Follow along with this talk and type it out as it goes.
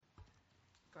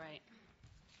Great.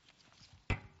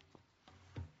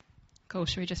 Cool.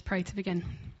 Shall we just pray to begin?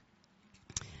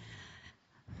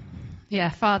 Yeah,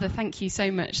 Father, thank you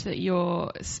so much that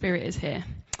your Spirit is here.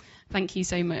 Thank you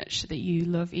so much that you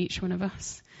love each one of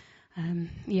us.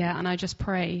 And I just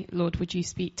pray, Lord, would you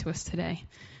speak to us today?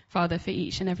 Father, for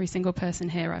each and every single person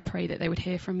here, I pray that they would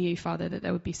hear from you, Father, that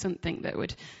there would be something that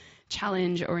would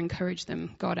challenge or encourage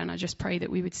them, God. And I just pray that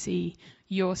we would see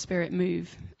your Spirit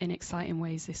move in exciting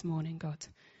ways this morning, God.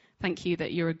 Thank you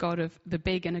that you're a God of the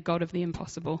big and a God of the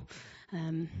impossible.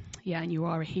 And you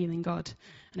are a healing God.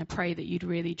 And I pray that you'd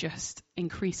really just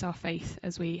increase our faith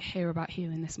as we hear about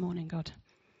healing this morning, God.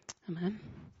 Amen.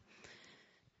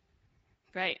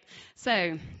 Great.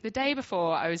 So the day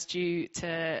before I was due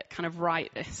to kind of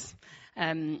write this,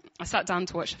 I sat down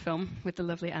to watch a film with the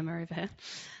lovely Emma over here.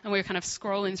 And we were kind of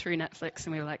scrolling through Netflix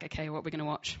and we were like, okay, what are we going to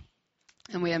watch?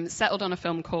 And we settled on a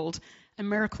film called A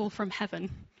Miracle from Heaven.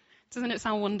 Doesn't it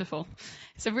sound wonderful?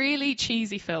 It's a really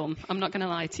cheesy film. I'm not going to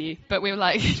lie to you. But we were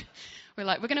like, we're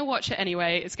going to watch it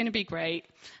anyway. It's going to be great.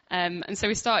 And so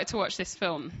we started to watch this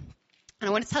film. And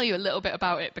I want to tell you a little bit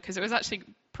about it because it was actually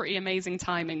pretty amazing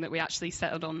timing that we actually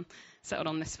settled on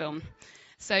this film.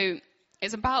 So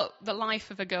it's about the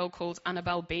life of a girl called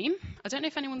Annabelle Beam. I don't know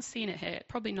if anyone's seen it here.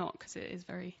 Probably not because it is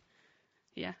very,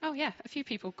 a few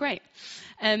people. Great.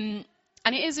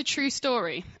 And it is a true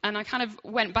story. And I kind of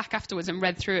went back afterwards and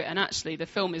read through it. And actually, the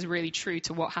film is really true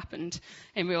to what happened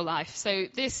in real life. So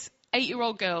this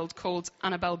 8-year-old girl called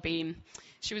Annabelle Beam,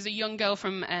 she was a young girl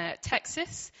from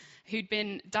Texas who'd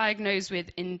been diagnosed with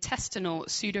intestinal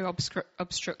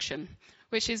pseudo-obstruction,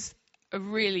 which is a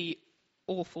really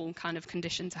awful kind of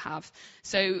condition to have.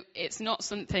 So it's not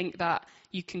something that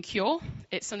you can cure.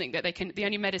 It's something that the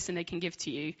only medicine they can give to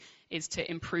you is to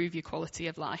improve your quality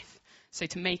of life. So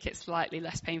to make it slightly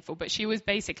less painful. But she was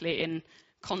basically in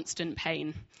constant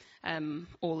pain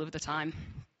all of the time.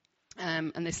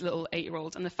 And this little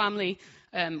 8-year-old. And the family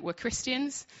were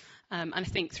Christians. And I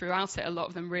think throughout it, a lot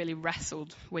of them really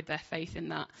wrestled with their faith in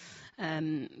that.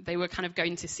 They were kind of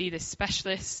going to see this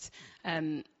specialist.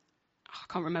 I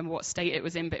can't remember what state it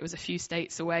was in, but it was a few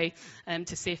states away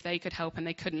to see if they could help, and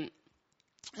they couldn't.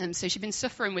 So she'd been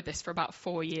suffering with this for about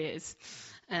 4 years.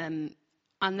 And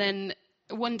then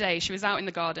one day she was out in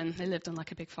the garden. They lived on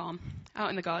like a big farm, out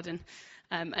in the garden.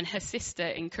 And her sister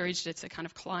encouraged her to kind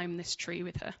of climb this tree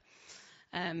with her.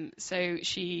 So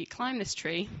she climbed this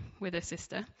tree with her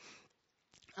sister.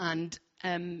 And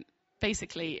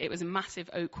basically it was a massive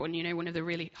oak one, one of the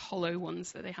really hollow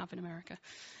ones that they have in America.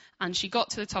 And she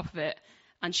got to the top of it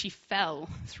and she fell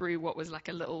through what was like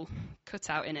a little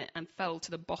cutout in it and fell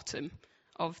to the bottom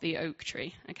of the oak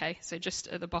tree. Okay, so just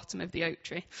at the bottom of the oak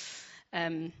tree.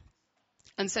 And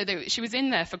so she was in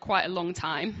there for quite a long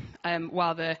time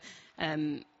while the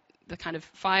kind of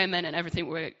firemen and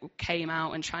everything came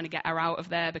out and trying to get her out of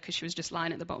there because she was just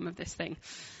lying at the bottom of this thing.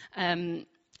 And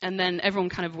then everyone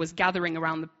kind of was gathering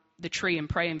around the tree and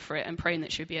praying for it and praying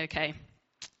that she would be okay.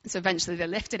 So eventually they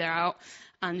lifted her out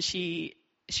and she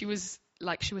was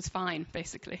fine,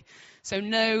 basically. So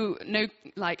no,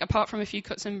 like, apart from a few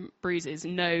cuts and bruises,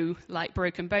 no, like,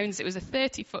 broken bones. It was a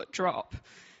 30-foot drop.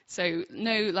 So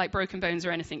no, like, broken bones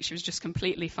or anything. She was just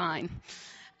completely fine.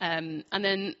 And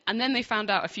then they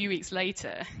found out a few weeks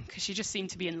later, because she just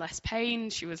seemed to be in less pain.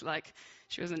 She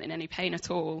wasn't in any pain at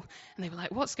all. And they were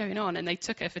like, what's going on? And they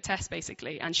took her for tests,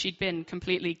 basically. And she'd been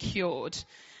completely cured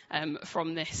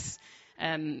from this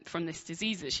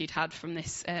disease that she'd had, from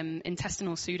this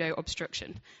intestinal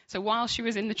pseudo-obstruction. So while she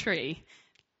was in the tree,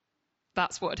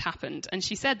 that's what had happened. And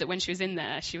she said that when she was in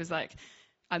there, she was like,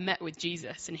 I met with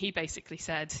Jesus, and he basically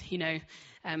said,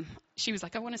 she was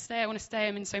like, I want to stay,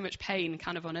 I'm in so much pain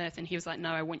kind of on earth. And he was like, no,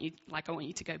 I want you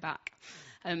to go back.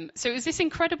 So it was this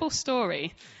incredible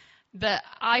story that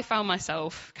I found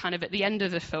myself kind of at the end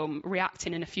of the film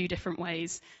reacting in a few different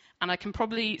ways. And I can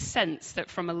probably sense that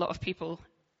from a lot of people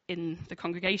in the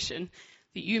congregation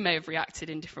that you may have reacted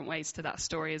in different ways to that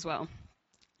story as well.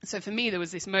 So for me, there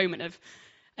was this moment of,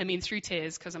 through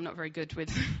tears, because I'm not very good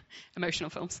with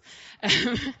emotional films.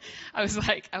 I was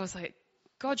like,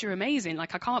 God, you're amazing.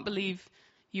 Like, I can't believe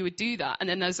you would do that. And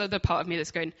then there's other part of me that's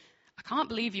going, I can't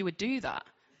believe you would do that.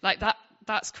 Like,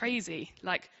 that's crazy.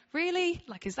 Like, really?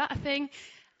 Like, is that a thing?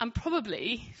 And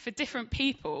probably for different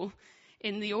people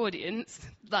in the audience,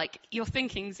 like, you're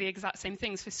thinking the exact same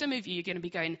things. For some of you, you're going to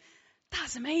be going,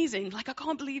 that's amazing. Like, I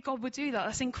can't believe God would do that.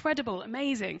 That's incredible,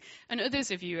 amazing. And others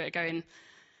of you are going,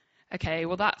 okay,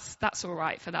 well, that's all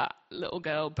right for that little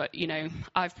girl, but,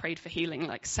 I've prayed for healing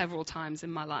like several times in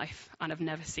my life and I've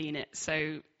never seen it.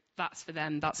 So that's for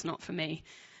them. That's not for me.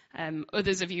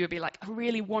 Others of you would be like, I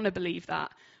really want to believe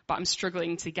that, but I'm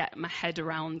struggling to get my head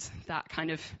around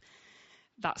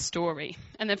that story.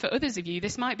 And then for others of you,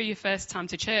 this might be your first time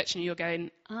to church and you're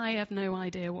going, I have no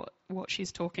idea what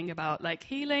she's talking about. Like,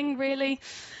 healing, really?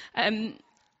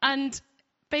 And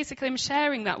basically I'm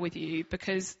sharing that with you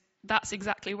because that's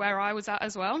exactly where I was at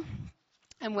as well.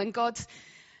 And when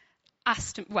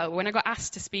when I got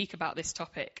asked to speak about this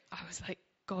topic, I was like,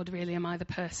 God, really, am I the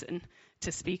person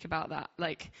to speak about that?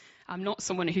 Like, I'm not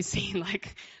someone who's seen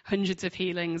like hundreds of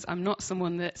healings. I'm not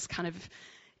someone that's kind of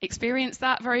experienced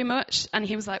that very much. And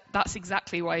he was like, that's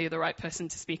exactly why you're the right person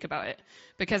to speak about it.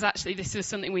 Because actually this is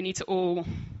something we need to all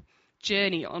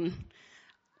journey on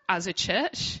as a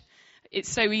church. It's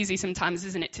so easy sometimes,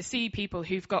 isn't it, to see people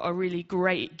who've got a really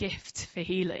great gift for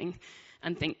healing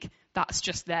and think that's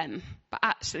just them. But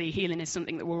actually healing is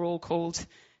something that we're all called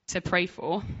to pray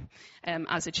for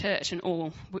as a church, and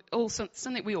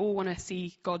something we all want to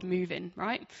see God move in,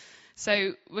 right?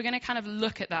 So we're going to kind of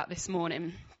look at that this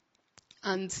morning.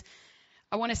 And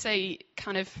I want to say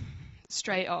kind of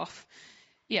straight off,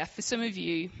 for some of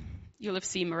you, you'll have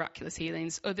seen miraculous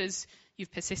healings. Others,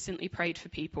 you've persistently prayed for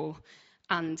people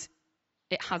and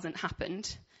it hasn't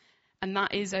happened. And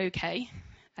that is okay.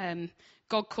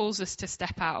 God calls us to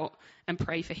step out and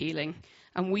pray for healing.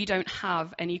 And we don't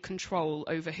have any control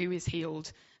over who is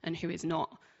healed and who is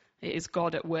not. It is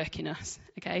God at work in us,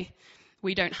 okay?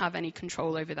 We don't have any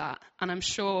control over that. And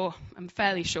I'm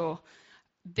fairly sure,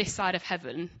 this side of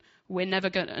heaven, we're never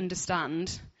going to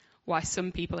understand why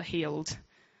some people are healed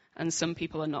and some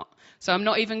people are not. So I'm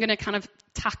not even going to kind of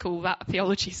tackle that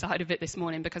theology side of it this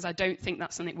morning, because I don't think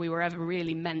that's something we were ever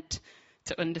really meant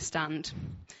to understand.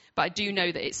 But I do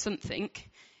know that it's something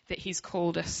that he's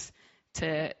called us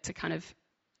to kind of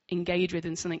engage with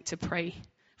and something to pray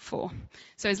for.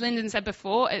 So as Lyndon said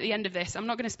before, at the end of this, I'm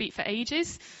not going to speak for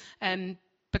ages,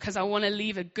 because I want to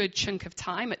leave a good chunk of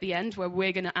time at the end where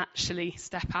we're going to actually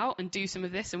step out and do some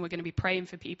of this, and we're going to be praying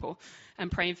for people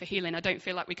and praying for healing. I don't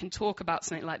feel like we can talk about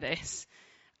something like this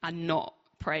and not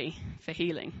pray for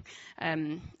healing.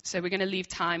 So we're going to leave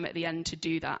time at the end to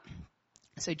do that.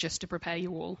 So just to prepare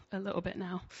you all a little bit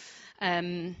now.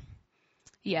 And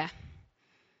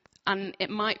it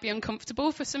might be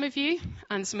uncomfortable for some of you,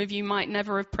 and some of you might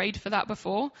never have prayed for that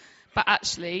before, but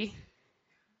actually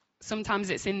sometimes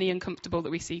it's in the uncomfortable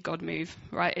that we see God move,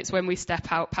 right? It's when we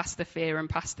step out past the fear and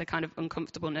past the kind of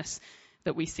uncomfortableness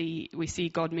that we see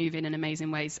God move in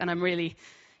amazing ways. And I'm really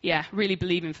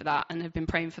believing for that, and have been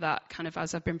praying for that kind of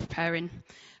as I've been preparing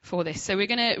for this. So we're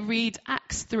going to read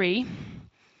Acts 3,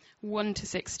 1 to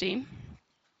 16,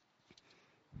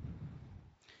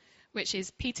 which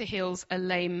is Peter heals a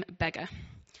lame beggar.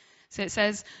 So it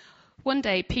says, one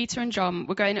day Peter and John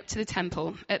were going up to the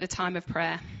temple at the time of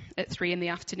prayer at 3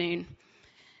 p.m.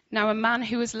 Now a man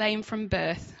who was lame from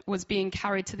birth was being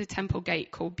carried to the temple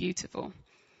gate called Beautiful,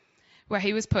 where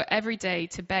he was put every day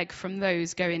to beg from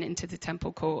those going into the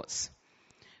temple courts.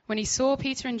 When he saw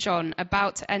Peter and John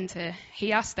about to enter,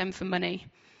 he asked them for money.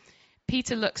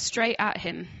 Peter looked straight at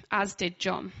him, as did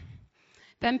John.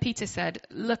 Then Peter said,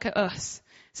 "Look at us."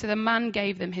 So the man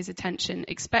gave them his attention,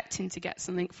 expecting to get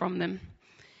something from them.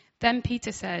 Then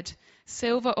Peter said,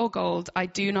 "Silver or gold I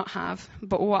do not have,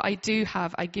 but what I do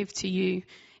have I give to you.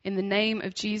 In the name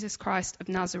of Jesus Christ of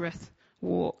Nazareth,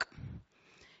 walk."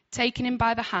 Taking him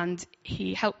by the hand,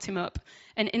 he helped him up,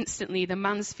 and instantly the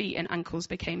man's feet and ankles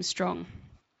became strong.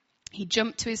 He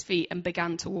jumped to his feet and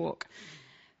began to walk.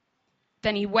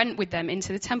 Then he went with them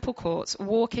into the temple courts,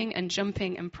 walking and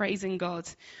jumping and praising God.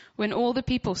 When all the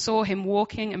people saw him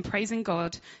walking and praising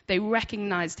God, they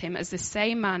recognized him as the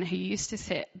same man who used to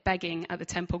sit begging at the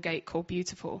temple gate called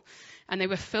Beautiful, and they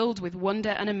were filled with wonder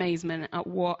and amazement at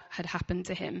what had happened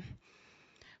to him.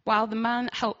 While the man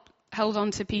held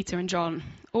on to Peter and John,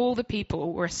 all the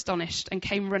people were astonished and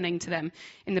came running to them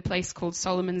in the place called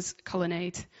Solomon's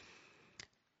Colonnade.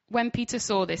 When Peter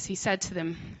saw this, he said to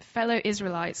them, "Fellow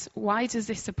Israelites, why does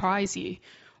this surprise you?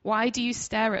 Why do you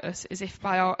stare at us as if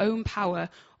by our own power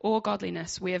or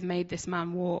godliness we have made this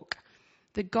man walk?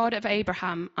 The God of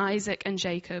Abraham, Isaac, and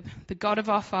Jacob, the God of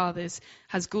our fathers,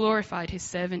 has glorified his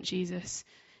servant Jesus.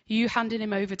 You handed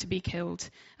him over to be killed,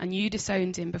 and you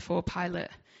disowned him before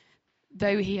Pilate,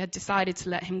 though he had decided to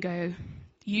let him go.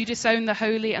 You disowned the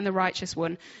holy and the righteous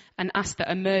one and asked that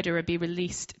a murderer be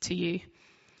released to you.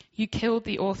 You killed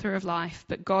the author of life,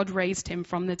 but God raised him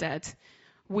from the dead.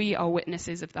 We are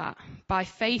witnesses of that. By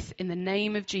faith in the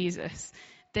name of Jesus,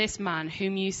 this man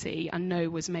whom you see and know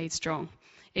was made strong.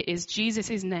 It is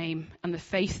Jesus' name and the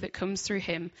faith that comes through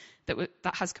him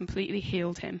that has completely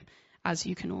healed him, as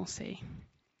you can all see."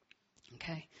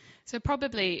 Okay, So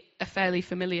probably a fairly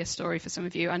familiar story for some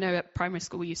of you. I know at primary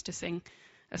school we used to sing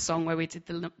a song where we did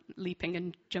the leaping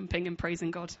and jumping and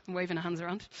praising God and waving our hands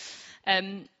around.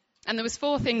 And there was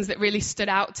 4 things that really stood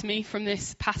out to me from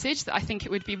this passage that I think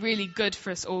it would be really good for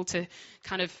us all to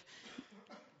kind of,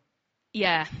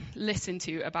 listen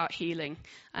to about healing.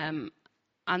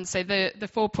 And so the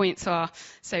 4 points are,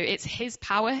 so it's his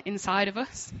power inside of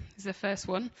us is the first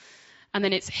one. And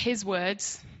then it's his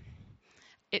words.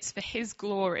 It's for his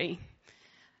glory.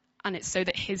 And it's so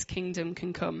that his kingdom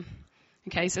can come.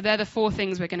 Okay, so they're the 4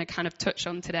 things we're going to kind of touch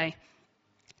on today.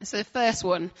 So the first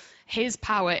one, his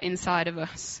power inside of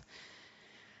us.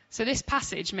 So this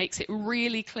passage makes it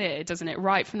really clear, doesn't it,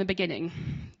 right from the beginning,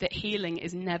 that healing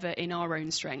is never in our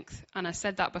own strength. And I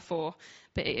said that before,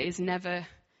 but it is never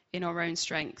in our own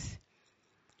strength.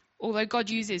 Although God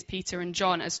uses Peter and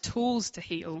John as tools to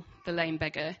heal the lame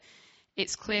beggar,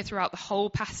 it's clear throughout the whole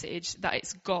passage that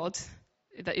it's God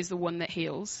that is the one that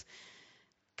heals,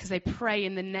 because they pray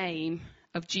in the name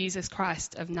of Jesus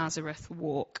Christ of Nazareth,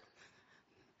 walk.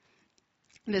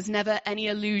 There's never any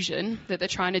illusion that they're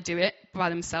trying to do it by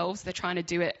themselves. They're trying to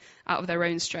do it out of their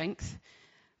own strength.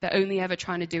 They're only ever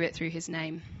trying to do it through his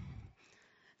name.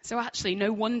 So actually,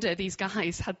 no wonder these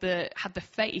guys had the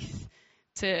faith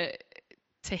to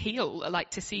heal,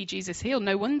 like to see Jesus heal.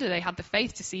 No wonder they had the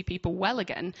faith to see people well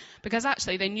again, because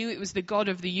actually they knew it was the God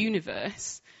of the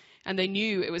universe, and they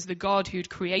knew it was the God who'd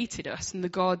created us and the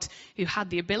God who had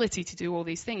the ability to do all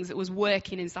these things that was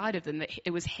working inside of them, that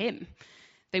it was him.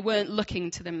 They weren't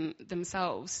looking to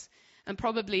themselves. And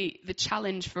probably the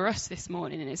challenge for us this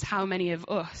morning is how many of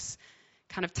us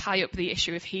kind of tie up the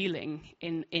issue of healing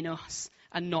in us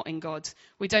and not in God.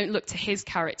 We don't look to his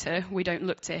character. We don't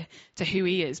look to who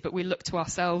he is, but we look to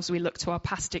ourselves. We look to our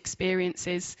past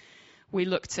experiences. We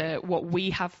look to what we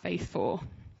have faith for,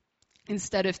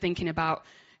 instead of thinking about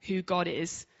who God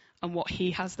is and what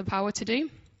he has the power to do.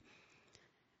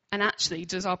 And actually,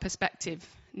 does our perspective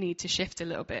need to shift a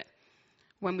little bit?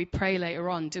 When we pray later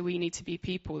on, do we need to be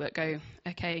people that go,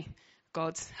 okay,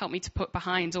 God, help me to put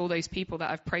behind all those people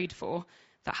that I've prayed for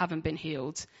that haven't been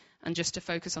healed, and just to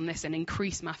focus on this and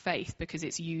increase my faith because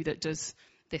it's you that does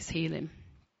this healing.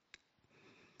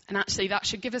 And actually that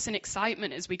should give us an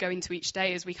excitement as we go into each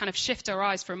day, as we kind of shift our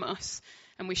eyes from us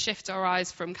and we shift our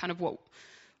eyes from kind of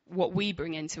what we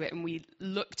bring into it and we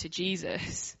look to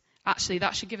Jesus. Actually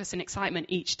that should give us an excitement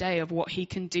each day of what he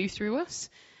can do through us,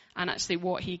 and actually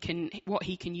what he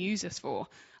can use us for.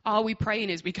 Are we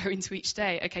praying as we go into each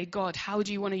day, okay, God, how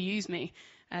do you want to use me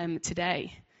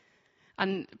today?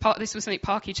 And this was something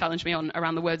Parky challenged me on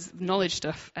around the words of knowledge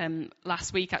stuff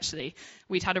last week, actually.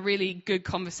 We'd had a really good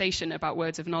conversation about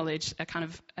words of knowledge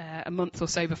a month or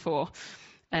so before.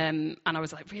 And I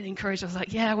was like really encouraged. I was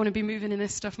like, yeah, I want to be moving in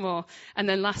this stuff more. And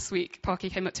then last week, Parky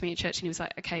came up to me at church and he was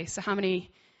like, okay, so how many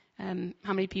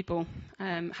people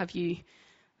have you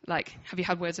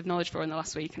had words of knowledge for in the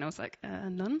last week? And I was like,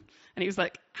 none. And he was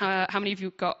like, how many have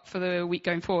you got for the week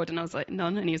going forward? And I was like,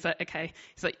 none. And he was like, okay.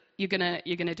 He's like, you're gonna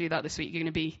do that this week. You're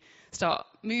gonna start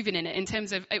moving in it. In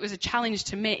terms of, it was a challenge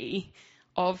to me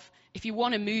of, if you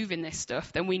want to move in this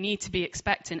stuff, then we need to be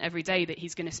expecting every day that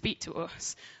he's going to speak to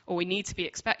us, or we need to be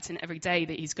expecting every day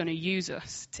that he's going to use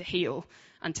us to heal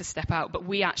and to step out. But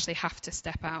we actually have to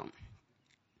step out.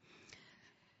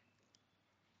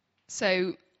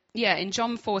 So, yeah, in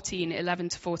John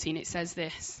 14:11-14, it says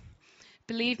this: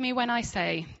 "Believe me when I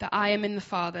say that I am in the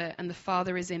Father and the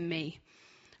Father is in me,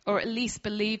 or at least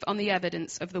believe on the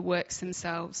evidence of the works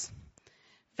themselves.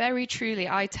 Very truly,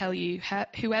 I tell you,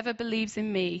 whoever believes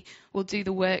in me will do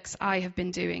the works I have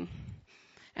been doing.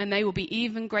 And they will be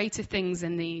even greater things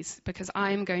than these, because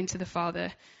I am going to the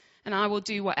Father, and I will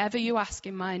do whatever you ask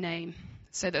in my name,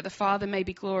 so that the Father may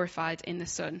be glorified in the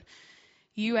Son.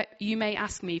 You may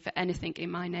ask me for anything in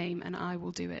my name, and I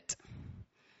will do it."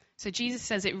 So Jesus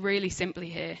says it really simply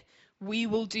here. We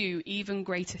will do even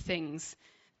greater things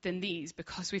than these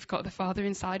because we've got the Father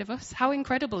inside of us. How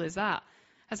incredible is that?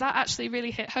 Has that actually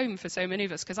really hit home for so many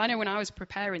of us? Because I know when I was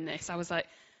preparing this, I was like,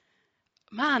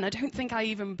 man, I don't think I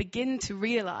even begin to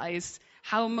realize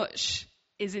how much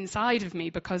is inside of me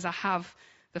because I have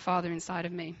the Father inside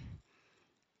of me.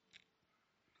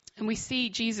 And we see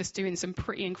Jesus doing some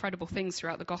pretty incredible things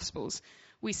throughout the Gospels.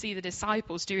 We see the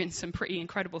disciples doing some pretty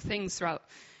incredible things throughout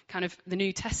kind of the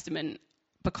New Testament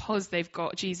because they've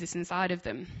got Jesus inside of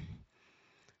them.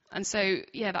 And so,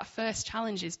 yeah, that first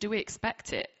challenge is, do we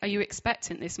expect it? Are you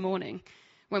expectant this morning?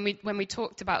 When we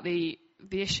talked about the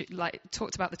issue,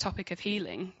 talked about the topic of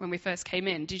healing, when we first came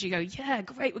in, did you go, yeah,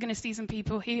 great, we're going to see some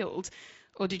people healed?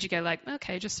 Or did you go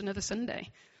okay, just another Sunday?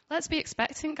 Let's be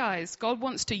expectant, guys. God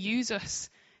wants to use us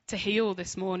to heal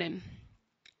this morning.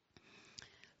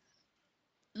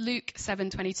 Luke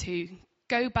 7:22,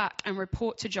 go back and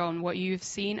report to John what you have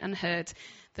seen and heard.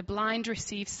 The blind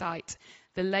receive sight,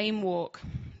 the lame walk,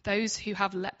 those who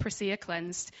have leprosy are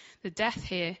cleansed, the deaf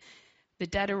hear, the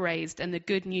dead are raised, and the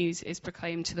good news is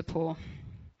proclaimed to the poor.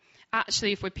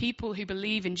 Actually, if we're people who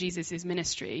believe in Jesus'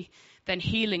 ministry, then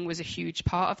healing was a huge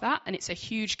part of that, and it's a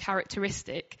huge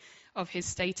characteristic of his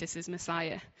status as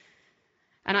Messiah.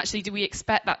 And actually, do we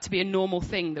expect that to be a normal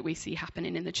thing that we see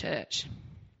happening in the church?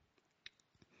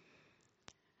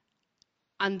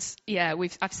 And yeah,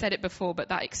 I've said it before, but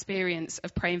that experience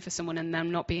of praying for someone and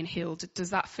them not being healed, does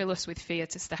that fill us with fear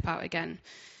to step out again?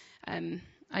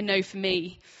 I know for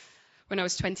me, when I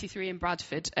was 23 in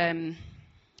Bradford,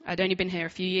 I'd only been here a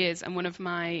few years, and one of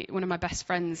my best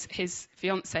friends, his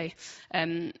fiance,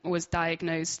 was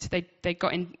diagnosed. They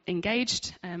got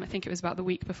engaged. I think it was about the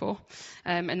week before,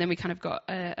 and then we kind of got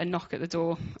a knock at the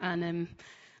door, and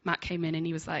Matt came in and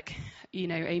he was like,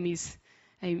 Amy's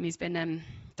been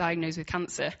diagnosed with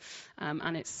cancer,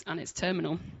 and it's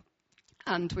terminal.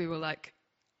 And we were like,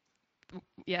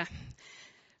 yeah,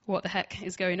 what the heck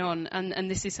is going on?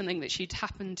 And this is something that she'd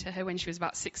happened to her when she was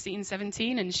about 16,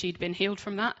 17, and she'd been healed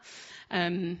from that.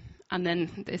 And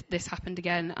then this happened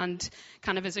again. And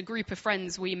kind of as a group of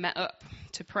friends, we met up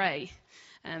to pray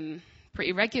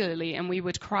pretty regularly, and we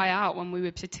would cry out when we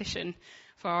would petition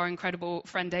for our incredible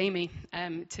friend Amy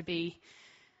to be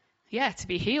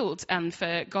healed and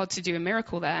for God to do a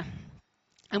miracle there.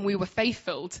 And we were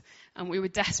faith-filled, and we were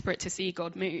desperate to see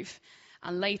God move.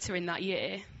 And later in that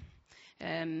year,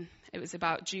 it was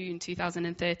about June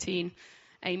 2013,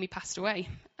 Amy passed away.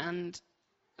 And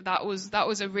that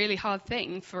was a really hard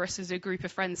thing for us as a group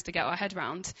of friends to get our head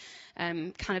around.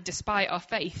 Kind of despite our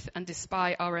faith and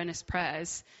despite our earnest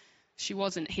prayers, she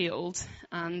wasn't healed,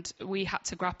 and we had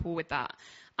to grapple with that.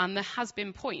 And there has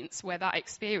been points where that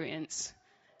experience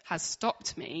has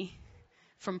stopped me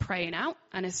from praying out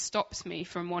and has stopped me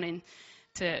from wanting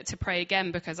to pray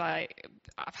again, because I've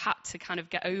had to kind of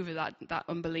get over that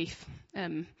unbelief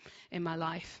in my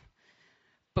life.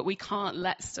 But we can't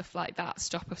let stuff like that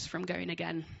stop us from going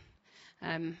again.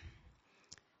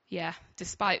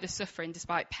 Despite the suffering,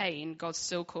 despite pain, God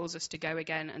still calls us to go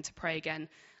again and to pray again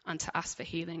and to ask for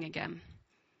healing again.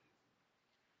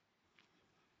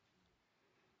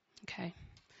 Okay.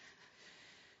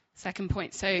 Second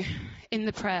point. So in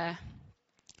the prayer,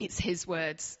 it's his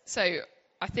words. So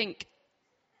I think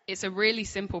it's a really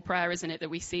simple prayer, isn't it,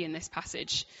 that we see in this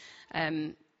passage.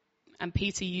 And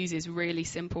Peter uses really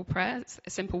simple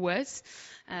words.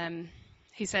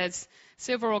 He says,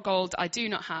 silver or gold I do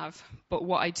not have, but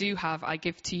what I do have I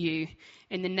give to you.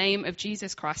 In the name of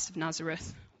Jesus Christ of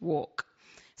Nazareth, walk.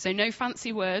 So no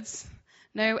fancy words,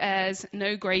 no airs,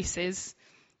 no graces,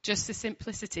 just the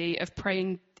simplicity of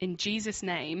praying in Jesus'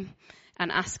 name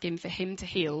and asking for him to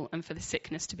heal and for the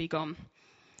sickness to be gone.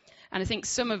 And I think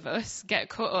some of us get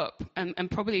caught up, and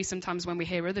probably sometimes when we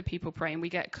hear other people praying, we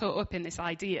get caught up in this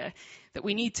idea that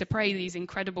we need to pray these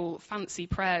incredible fancy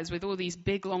prayers with all these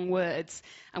big long words,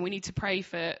 and we need to pray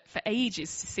for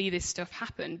ages to see this stuff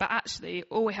happen. But actually,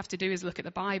 all we have to do is look at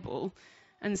the Bible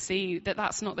and see that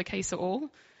that's not the case at all.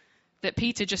 That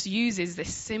Peter just uses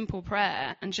this simple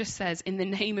prayer and just says, in the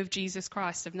name of Jesus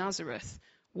Christ of Nazareth,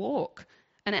 walk.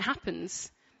 And it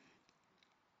happens.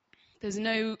 There's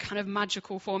no kind of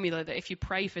magical formula that if you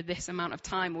pray for this amount of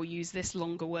time or use this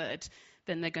longer word,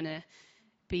 then they're going to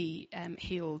be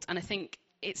healed. And I think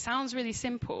it sounds really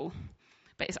simple,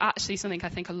 but it's actually something I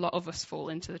think a lot of us fall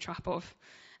into the trap of.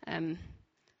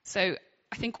 So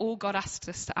I think all God asks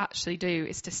us to actually do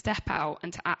is to step out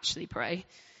and to actually pray.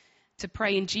 To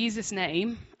pray in Jesus'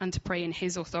 name and to pray in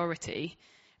his authority,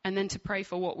 and then to pray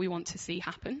for what we want to see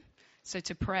happen. So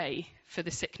to pray for the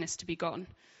sickness to be gone.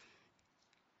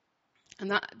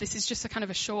 And this is just a kind of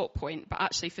a short point, but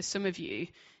actually for some of you,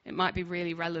 it might be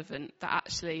really relevant that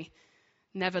actually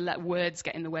never let words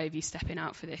get in the way of you stepping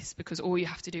out for this, because all you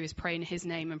have to do is pray in his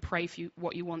name and pray for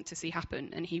what you want to see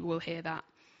happen, and he will hear that.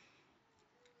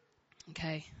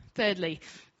 Okay. Thirdly,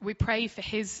 we pray for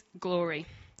his glory.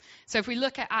 So if we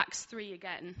look at Acts 3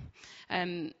 again,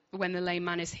 when the lame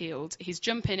man is healed, he's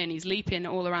jumping and he's leaping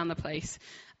all around the place.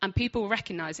 And people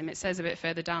recognize him. It says a bit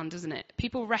further down, doesn't it?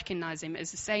 People recognize him as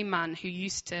the same man who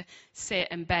used to sit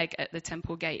and beg at the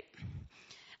temple gate.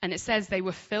 And it says they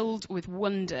were filled with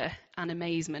wonder and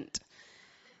amazement.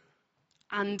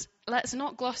 And let's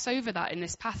not gloss over that in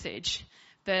this passage,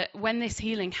 that when this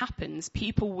healing happens,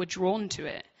 people were drawn to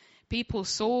it. People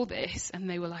saw this and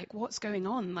they were like, what's going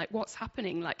on? Like, what's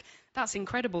happening? Like, that's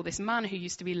incredible. This man who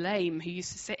used to be lame, who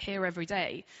used to sit here every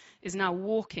day, is now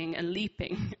walking and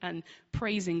leaping and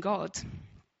praising God.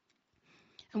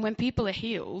 And when people are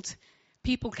healed,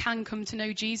 People can come to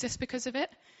know Jesus because of it,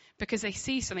 because they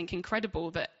see something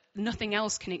incredible that nothing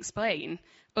else can explain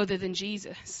other than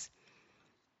Jesus.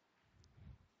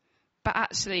 But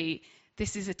actually,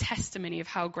 this is a testimony of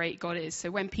how great God is. So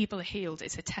when people are healed,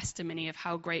 it's a testimony of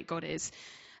how great God is.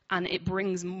 And it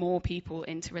brings more people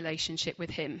into relationship with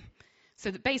him.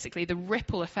 So that basically the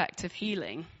ripple effect of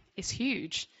healing is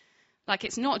huge. Like,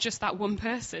 it's not just that one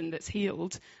person that's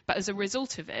healed, but as a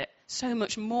result of it, so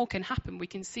much more can happen. We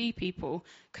can see people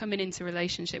coming into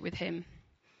relationship with him.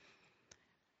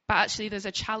 But actually, there's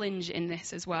a challenge in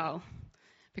this as well,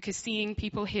 because seeing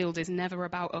people healed is never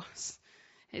about us.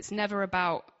 It's never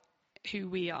about who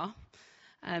we are.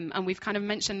 And we've kind of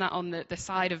mentioned that on the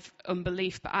side of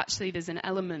unbelief, but actually there's an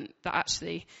element that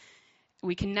actually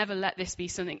we can never let this be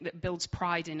something that builds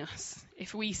pride in us.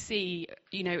 If we see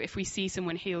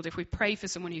someone healed, if we pray for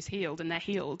someone who's healed and they're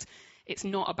healed, it's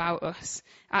not about us.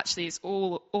 Actually, it's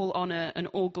all honor and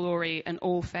all glory and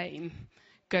all fame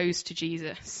goes to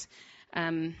Jesus.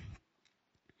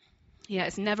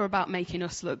 It's never about making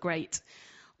us look great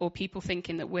or people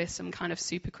thinking that we're some kind of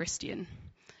super Christian.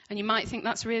 And you might think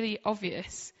that's really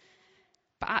obvious,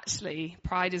 but actually,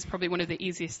 pride is probably one of the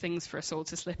easiest things for us all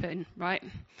to slip in, right?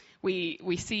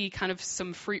 We see kind of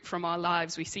some fruit from our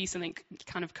lives. We see something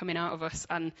kind of coming out of us,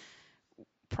 and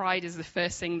pride is the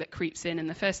first thing that creeps in, and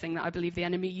the first thing that I believe the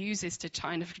enemy uses to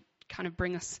kind of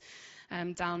bring us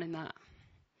down in that.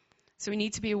 So we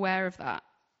need to be aware of that.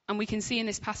 And we can see in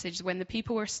this passage, when the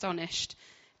people were astonished,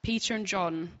 Peter and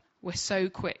John were so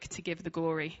quick to give the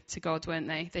glory to God, weren't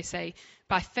they? They say,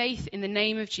 by faith in the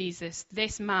name of Jesus,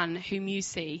 this man whom you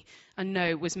see and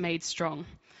know was made strong.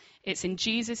 It's in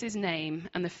Jesus' name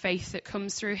and the faith that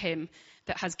comes through him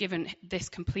that has given this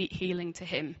complete healing to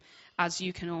him, as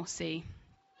you can all see.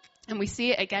 And we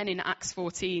see it again in Acts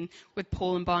 14 with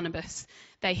Paul and Barnabas.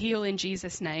 They heal in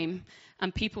Jesus' name,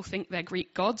 and people think they're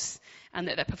Greek gods and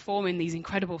that they're performing these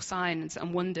incredible signs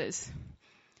and wonders.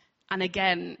 And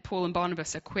again, Paul and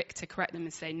Barnabas are quick to correct them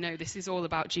and say, no, this is all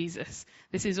about Jesus.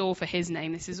 This is all for his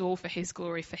name. This is all for his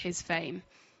glory, for his fame.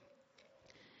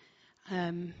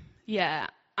 And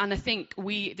I think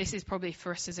this is probably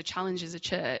for us as a challenge as a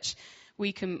church.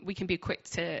 We can be quick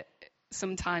to,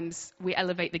 sometimes we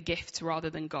elevate the gift rather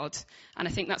than God. And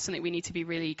I think that's something we need to be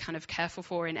really kind of careful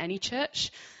for in any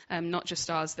church, not just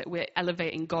ours, that we're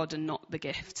elevating God and not the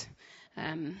gift.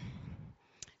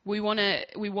 We want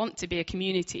to be a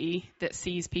community that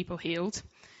sees people healed,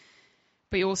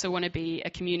 but we also want to be a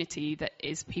community that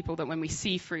is people that when we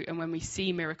see fruit and when we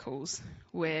see miracles,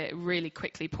 we're really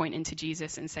quickly pointing to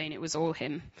Jesus and saying it was all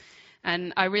him.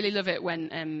 And I really love it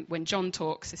when John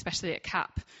talks, especially at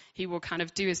CAP, he will kind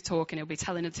of do his talk and he'll be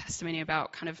telling a testimony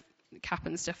about kind of CAP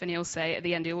and stuff, and he'll say at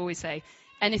the end, he'll always say,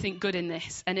 anything good in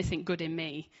this, anything good in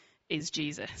me is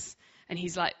Jesus. And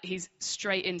he's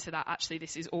straight into that. Actually,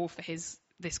 this is all for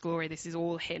this glory. This is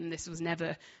all him. This was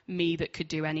never me that could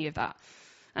do any of that.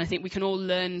 And I think we can all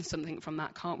learn something from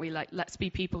that, can't we? Like, let's be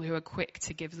people who are quick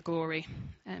to give the glory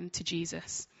to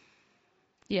Jesus.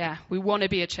 Yeah, we want to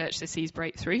be a church that sees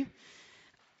breakthrough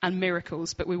and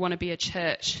miracles, but we want to be a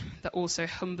church that also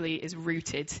humbly is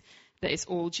rooted, that it's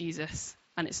all Jesus,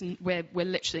 and we're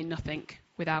literally nothing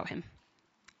without him.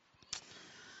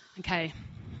 Okay,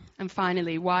 and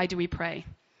finally, why do we pray?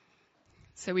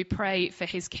 So we pray for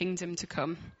his kingdom to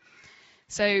come.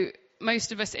 So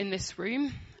most of us in this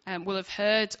room will have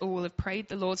heard or will have prayed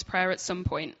the Lord's Prayer at some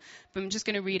point, but I'm just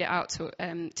going to read it out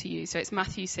to you. So it's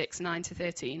Matthew 6,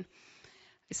 9-13.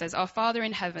 It says, Our Father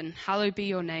in heaven, hallowed be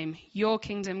your name. Your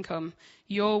kingdom come.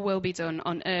 Your will be done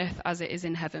on earth as it is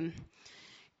in heaven.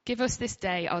 Give us this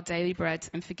day our daily bread,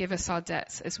 and forgive us our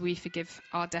debts as we forgive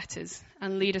our debtors.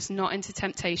 And lead us not into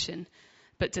temptation,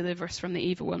 but deliver us from the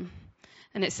evil one.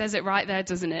 And it says it right there,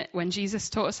 doesn't it? When Jesus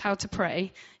taught us how to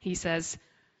pray, he says,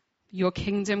 your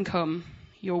kingdom come,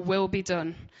 your will be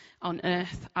done on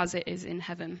earth as it is in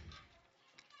heaven.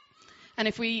 And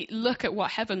if we look at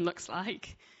what heaven looks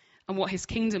like and what his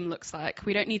kingdom looks like,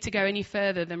 we don't need to go any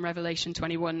further than Revelation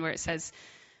 21, where it says,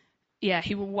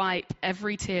 he will wipe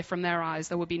every tear from their eyes.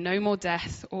 There will be no more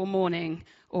death or mourning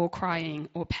or crying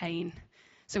or pain.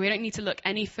 So we don't need to look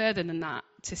any further than that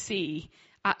to see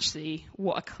actually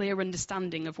what a clear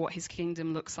understanding of what his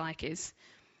kingdom looks like is.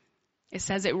 It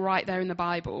says it right there in the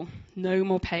Bible. No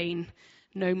more pain,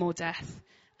 no more death.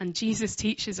 And Jesus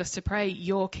teaches us to pray,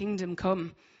 your kingdom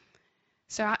come.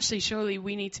 So actually, surely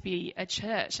we need to be a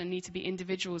church and need to be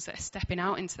individuals that are stepping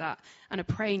out into that and are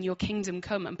praying your kingdom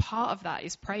come. And part of that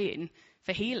is praying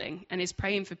for healing and is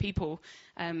praying for people,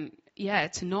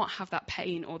 to not have that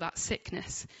pain or that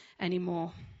sickness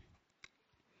anymore.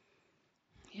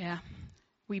 Yeah.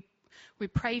 We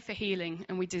pray for healing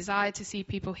and we desire to see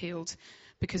people healed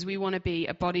because we want to be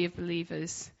a body of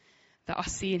believers that are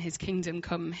seeing his kingdom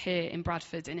come here in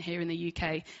Bradford and here in the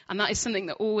UK. And that is something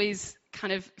that always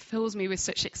kind of fills me with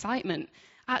such excitement.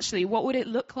 Actually, what would it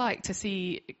look like to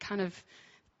see kind of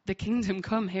the kingdom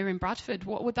come here in Bradford?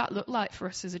 What would that look like for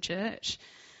us as a church?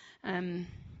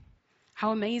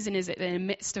 How amazing is it that in the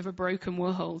midst of a broken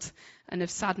world and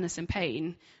of sadness and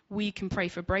pain, we can pray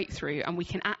for breakthrough and we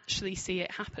can actually see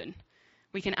it happen.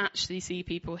 We can actually see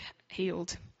people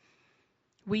healed.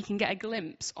 We can get a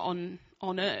glimpse on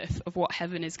earth of what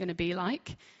heaven is going to be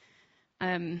like.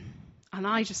 And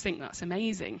I just think that's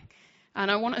amazing.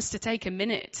 And I want us to take a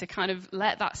minute to kind of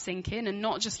let that sink in and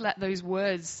not just let those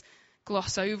words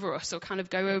gloss over us or kind of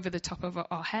go over the top of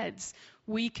our heads.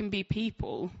 We can be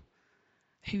people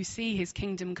who see his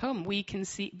kingdom come. We can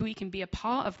be a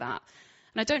part of that.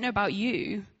 And I don't know about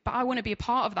you, but I want to be a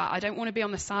part of that. I don't want to be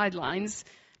on the sidelines,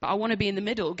 but I want to be in the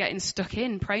middle, getting stuck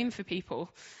in, praying for people.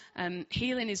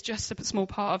 Healing is just a small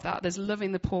part of that. There's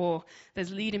loving the poor.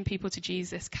 There's leading people to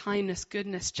Jesus, kindness,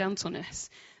 goodness, gentleness.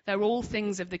 They're all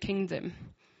things of the kingdom.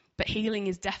 But healing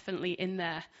is definitely in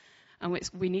there. And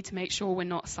we need to make sure we're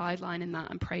not sidelining that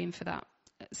and praying for that.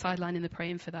 Sidelining the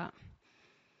praying for that.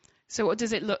 So what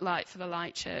does it look like for the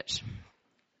Light Church?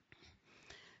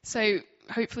 So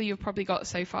hopefully you've probably got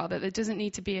so far that there doesn't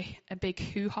need to be a big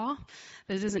hoo-ha.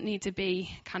 There doesn't need to be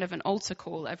kind of an altar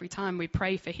call every time we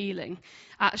pray for healing.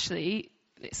 Actually,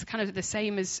 it's kind of the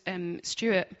same as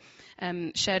Stuart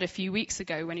shared a few weeks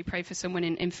ago when he prayed for someone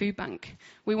in food bank.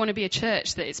 We want to be a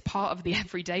church that is part of the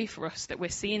everyday for us, that we're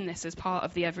seeing this as part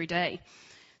of the everyday.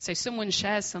 So someone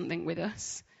shares something with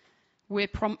us, we're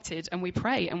prompted and we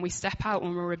pray and we step out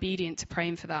when we're obedient to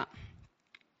praying for that.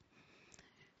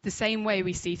 The same way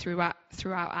we see throughout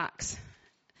Acts.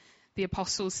 The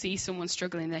apostles see someone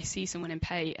struggling, they see someone in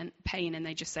pain and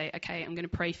they just say, okay, I'm going to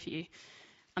pray for you.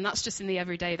 And that's just in the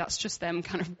everyday. That's just them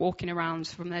kind of walking around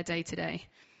from their day to day.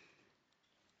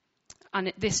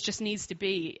 And this just needs to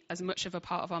be as much of a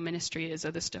part of our ministry as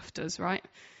other stuff does, right?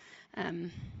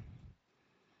 And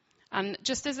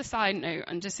just as a side note,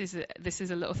 and this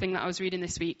is a little thing that I was reading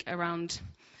this week around,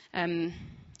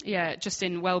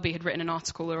 Justin Welby had written an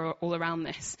article all around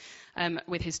this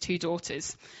with his two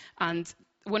daughters. And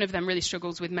one of them really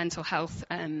struggles with mental health.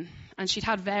 And she'd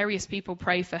had various people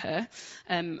pray for her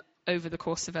over the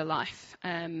course of her life.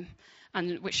 And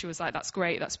which she was like, that's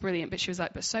great, that's brilliant. But she was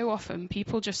like, but so often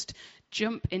people just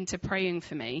jump into praying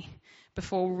for me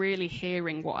before really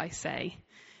hearing what I say.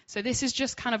 So this is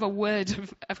just kind of a word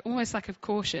of almost like of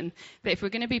caution that if we're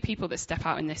going to be people that step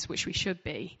out in this, which we should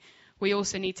be, we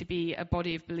also need to be a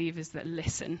body of believers that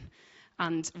listen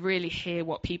and really hear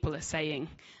what people are saying.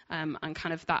 And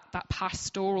kind of that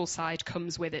pastoral side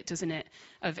comes with it, doesn't it?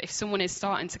 Of if someone is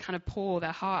starting to kind of pour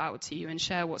their heart out to you and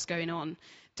share what's going on,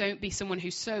 don't be someone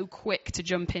who's so quick to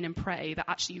jump in and pray that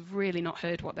actually you've really not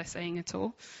heard what they're saying at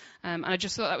all. And I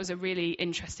just thought that was a really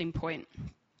interesting point.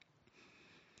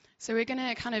 So we're going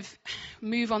to kind of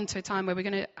move on to a time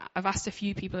where I've asked a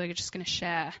few people who are just going to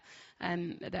share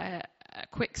their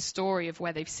quick story of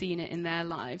where they've seen it in their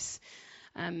lives.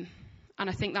 And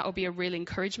I think that will be a real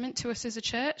encouragement to us as a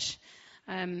church.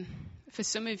 For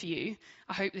some of you,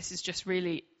 I hope this has just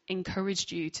really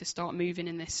encouraged you to start moving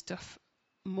in this stuff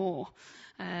more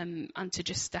and to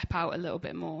just step out a little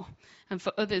bit more. And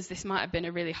for others, this might have been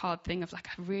a really hard thing of like,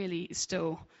 I really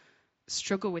still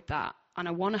struggle with that. And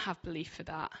I want to have belief for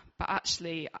that, but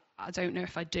actually, I don't know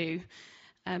if I do.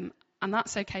 And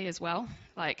that's okay as well.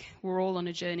 Like, we're all on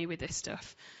a journey with this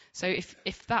stuff. So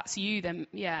if that's you, then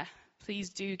yeah, please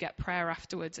do get prayer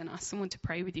afterwards and ask someone to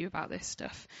pray with you about this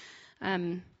stuff.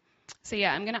 I'm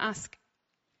going to ask,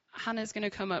 Hannah's going to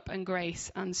come up and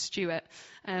Grace and Stuart,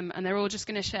 and they're all just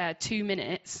going to share 2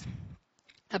 minutes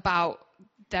about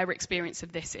their experience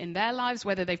of this in their lives,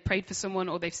 whether they've prayed for someone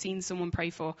or they've seen someone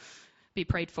be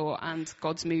prayed for, and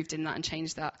God's moved in that and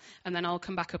changed that. And then I'll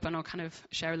come back up and I'll kind of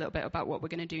share a little bit about what we're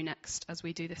going to do next as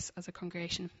we do this as a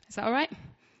congregation. Is that all right?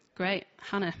 Great.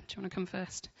 Hannah, do you want to come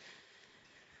first?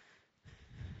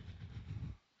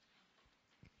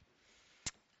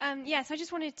 Yes, I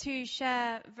just wanted to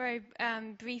share very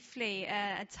briefly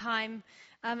a time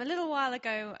a little while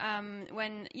ago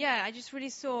when, I just really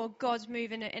saw God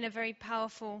move in a very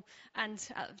powerful and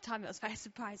at the time it was very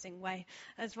surprising way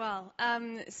as well.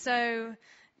 And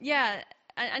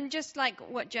just like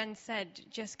what Jen said,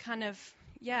 just kind of,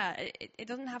 it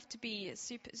doesn't have to be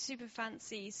super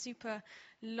fancy, super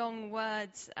long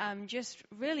words, just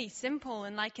really simple.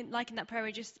 And like in that prayer,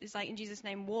 it's like in Jesus'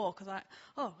 name, walk. I was like,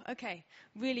 oh, okay,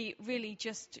 really, really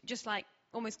just like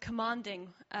almost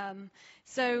commanding. A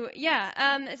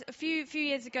few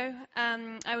years ago,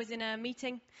 I was in a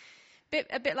meeting,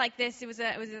 a bit like this.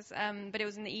 But it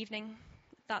was in the evening.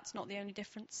 That's not the only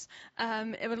difference.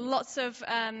 It was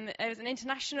it was an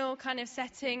international kind of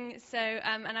setting. So,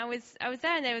 and I was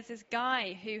there, and there was this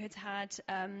guy who had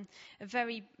a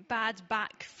very bad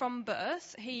back from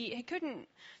birth. He couldn't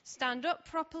stand up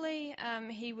properly.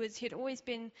 He'd always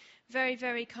been very,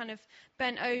 very kind of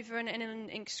bent over and in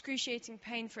excruciating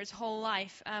pain for his whole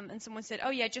life. And someone said, "Oh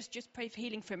yeah, just pray for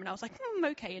healing for him." And I was like,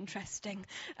 "Okay, interesting."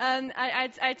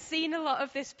 I'd seen a lot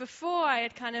of this before. I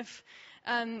had kind of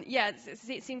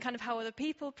it seemed kind of how other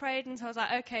people prayed, and so I was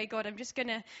like, okay, God, I'm just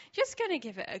gonna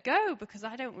give it a go because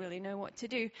I don't really know what to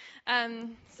do.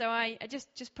 So I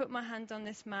just put my hand on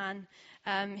this man.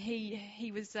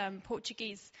 He was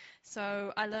Portuguese,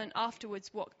 so I learned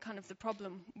afterwards what kind of the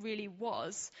problem really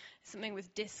was. Something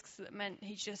with discs that meant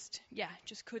he just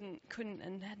couldn't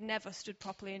and had never stood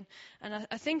properly. And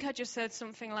I think I just said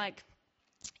something like,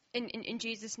 in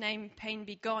Jesus' name, pain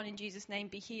be gone. In Jesus' name,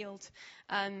 be healed.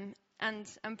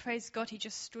 And praise God, he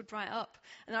just stood right up.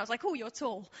 And I was like, "Oh, you're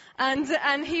tall." And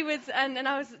he was, and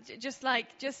I was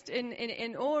just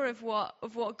in awe of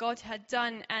what God had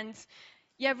done. And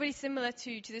yeah, really similar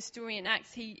to the story in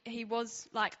Acts. He was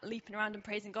like leaping around and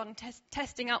praising God and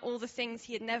testing out all the things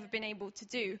he had never been able to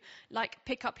do, like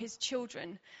pick up his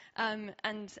children, and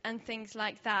things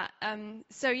like that.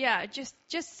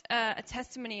 Just a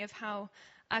testimony of how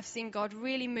I've seen God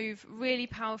really move really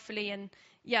powerfully. And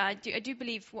yeah, I do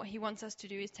believe what he wants us to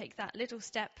do is take that little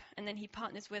step, and then he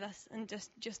partners with us and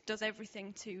just does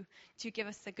everything to give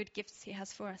us the good gifts he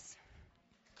has for us.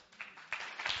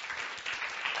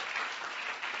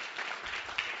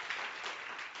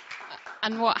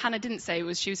 And what Hannah didn't say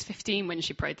was she was 15 when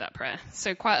she prayed that prayer,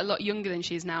 so quite a lot younger than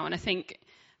she is now. And I think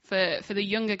for the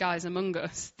younger guys among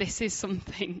us, this is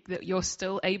something that you're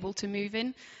still able to move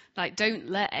in. Like, don't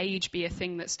let age be a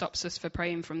thing that stops us for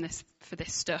praying for this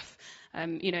stuff.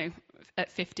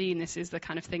 At 15, this is the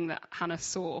kind of thing that Hannah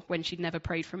saw when she'd never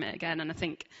prayed from it again. And I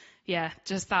think,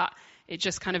 just that, it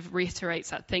just kind of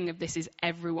reiterates that thing of this is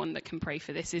everyone that can pray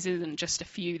for this. This isn't just a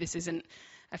few. This isn't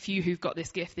a few who've got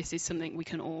this gift. This is something we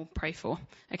can all pray for.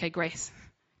 Okay, Grace,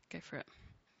 go for it.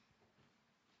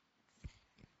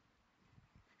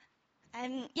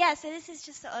 So this is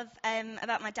just sort of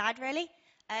about my dad, really.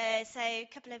 So a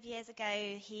couple of years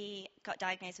ago, he got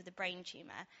diagnosed with a brain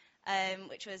tumour,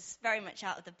 which was very much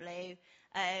out of the blue.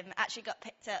 Actually got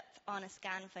picked up on a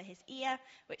scan for his ear,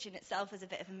 which in itself was a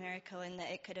bit of a miracle in that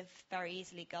it could have very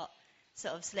easily got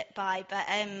sort of slipped by. But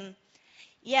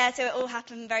so it all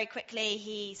happened very quickly.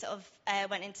 He sort of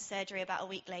went into surgery about a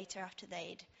week later after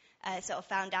they'd sort of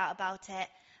found out about it.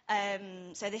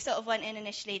 So they sort of went in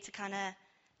initially to kind of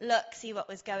see what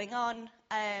was going on.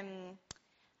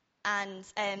 And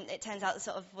it turns out that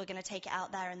sort of we're going to take it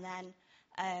out there and then.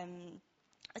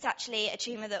 It's actually a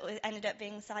tumour that ended up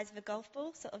being the size of a golf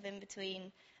ball, sort of in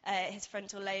between his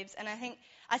frontal lobes. And I think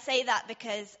I say that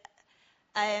because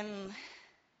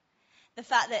the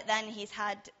fact that then he's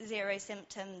had zero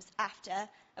symptoms after,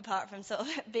 apart from sort of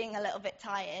being a little bit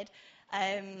tired,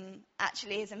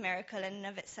 actually is a miracle in and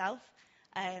of itself.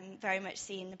 Very much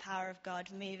seeing the power of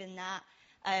God move in that.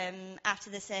 After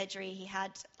the surgery, he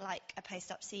had like a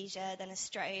post-op seizure, then a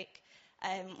stroke,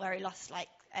 where he lost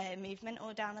movement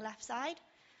all down the left side.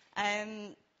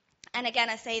 And again,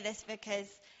 I say this because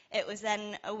it was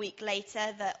then a week later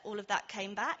that all of that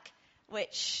came back,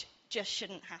 which just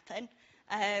shouldn't happen.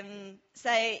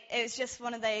 So it was just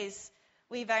one of those,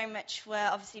 we very much were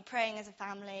obviously praying as a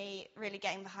family, really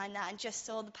getting behind that, and just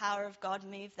saw the power of God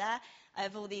move there,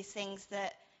 of all these things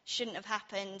that shouldn't have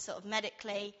happened sort of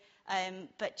medically,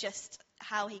 but just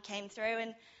how he came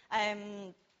through.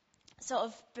 And sort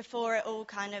of before it all,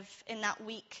 kind of in that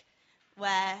week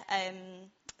where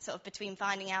sort of between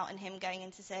finding out and him going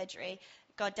into surgery,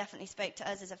 God definitely spoke to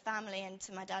us as a family and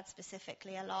to my dad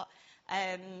specifically a lot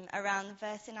around the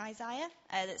verse in Isaiah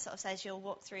that sort of says you'll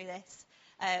walk through this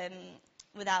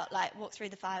walk through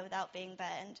the fire without being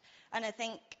burned. And I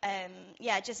think,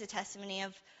 just a testimony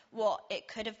of what it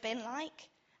could have been like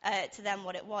to them,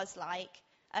 what it was like,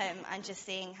 and just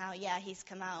seeing how, he's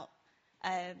come out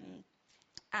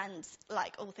and,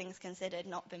 like all things considered,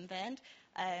 not been burned.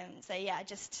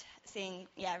 Just seeing,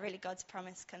 really God's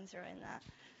promise come through in that.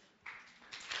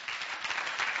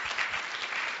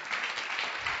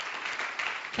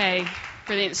 Okay,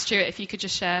 brilliant. Stuart, if you could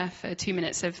just share for 2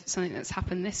 minutes of something that's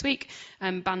happened this week.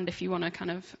 Band, if you want to kind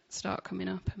of start coming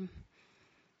up.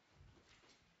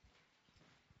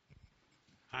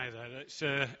 Hi there.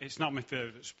 It's not my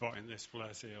favourite spot in this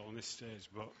place here on this stage,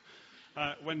 but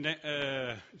When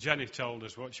Jenny told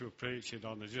us what she was preaching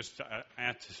on,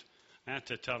 I had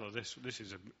to tell her this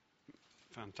is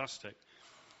fantastic.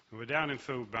 We were down in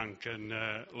Food Bank, and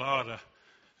Laura,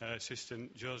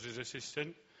 Josie's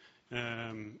assistant,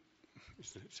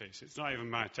 it's not even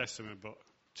my testament, but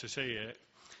to see it,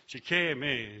 she came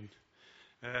in.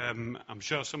 I'm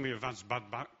sure some of you have had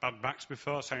bad backs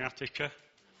before, sciatica,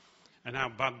 and how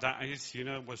bad that is, you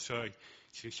know. So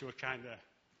she was kind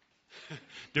of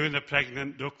doing the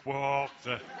pregnant duck walk,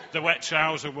 the wet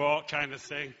trouser walk kind of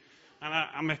thing.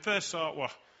 And my first thought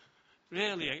was,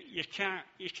 really, you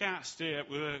can't stay at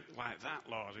work like that,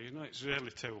 Lord. You know, it's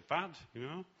really too bad, you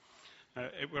know.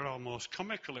 It were almost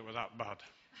comical, it was that bad.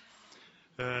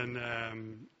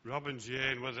 And Rob and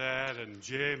Jane were there, and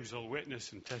James will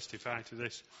witness and testify to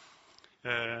this.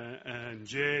 And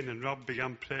Jane and Rob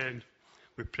began praying.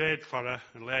 We prayed for her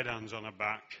and laid hands on her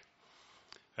back.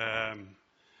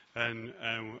 And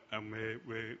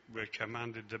we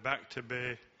commanded the back to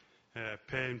be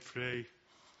pain-free.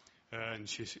 And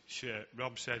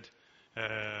Rob said,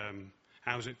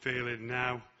 how's it feeling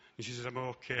now? And she said, I'm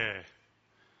okay.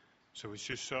 So we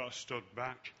just sort of stood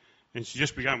back. And she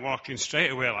just began walking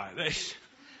straight away like this.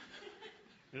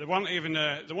 There wasn't even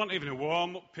a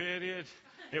warm-up period.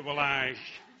 It was like,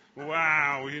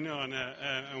 wow, you know,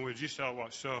 and we just all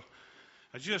watched. So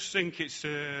I just think it's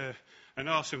an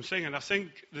awesome thing. And I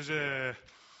think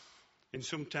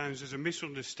sometimes there's a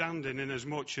misunderstanding in as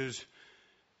much as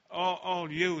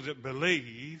all you that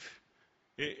believe,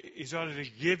 He's already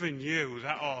given you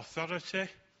that authority.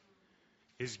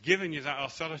 He's given you that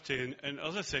authority and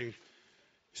other things.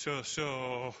 So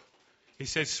he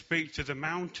says, speak to the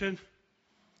mountain.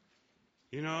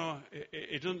 You know,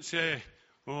 it doesn't say,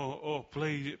 oh,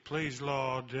 please,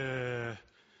 Lord,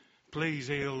 please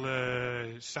heal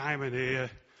Simon here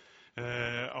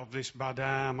of this bad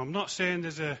arm. I'm not saying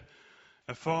there's a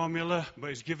formula, but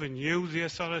he's given you the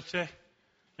authority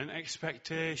and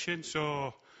expectation.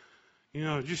 So, you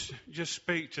know, just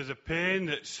speak to the pain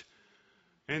that's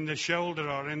in the shoulder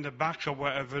or in the back or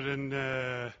whatever,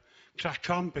 and crack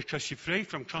on, because you're free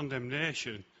from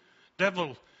condemnation.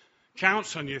 Devil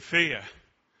counts on your fear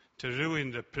to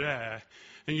ruin the prayer,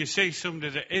 and you see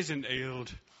somebody that isn't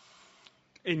healed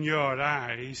in your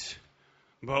eyes,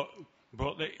 but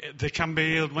they can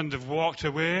be healed when they've walked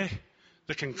away.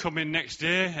 They can come in next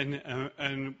day,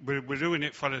 and we're doing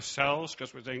it for ourselves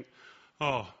because we think,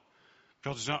 oh,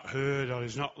 God's not heard, or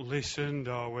He's not listened,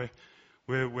 or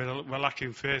we're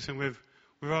lacking faith, and we've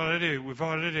already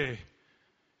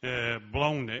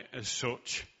blown it as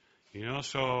such, you know.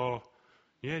 So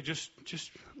yeah, just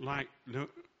like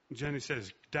Jenny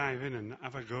says, dive in and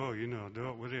have a go, you know.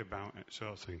 Don't worry about it,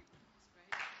 sort of thing.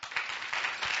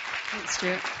 Thanks,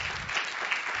 Stuart.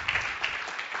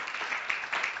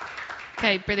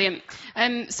 Okay, brilliant.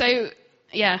 So,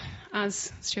 yeah,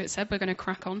 as Stuart said, we're going to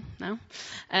crack on now.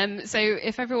 So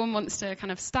if everyone wants to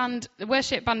kind of stand, the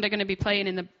worship band are going to be playing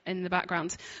in the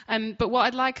background. But what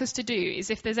I'd like us to do is,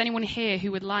 if there's anyone here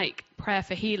who would like prayer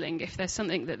for healing, if there's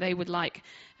something that they would like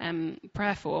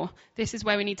prayer for, this is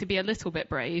where we need to be a little bit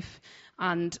brave.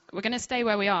 And we're going to stay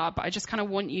where we are, but I just kind of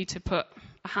want you to put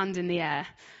a hand in the air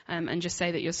and just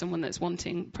say that you're someone that's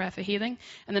wanting prayer for healing.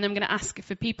 And then I'm going to ask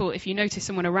for people, if you notice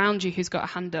someone around you who's got a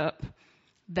hand up,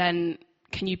 then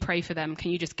can you pray for them?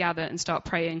 Can you just gather and start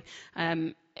praying?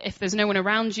 If there's no one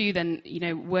around you, then, you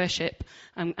know, worship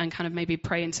and kind of maybe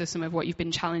pray into some of what you've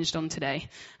been challenged on today.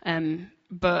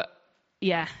 But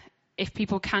yeah, if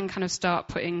people can kind of start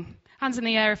putting hands in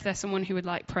the air if there's someone who would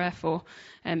like prayer for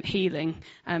healing.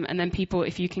 And then people,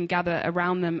 if you can gather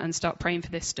around them and start praying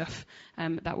for this stuff,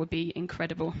 that would be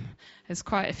incredible. There's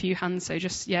quite a few hands, so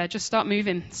just start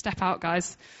moving. Step out,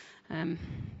 guys.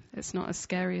 It's not as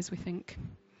scary as we think.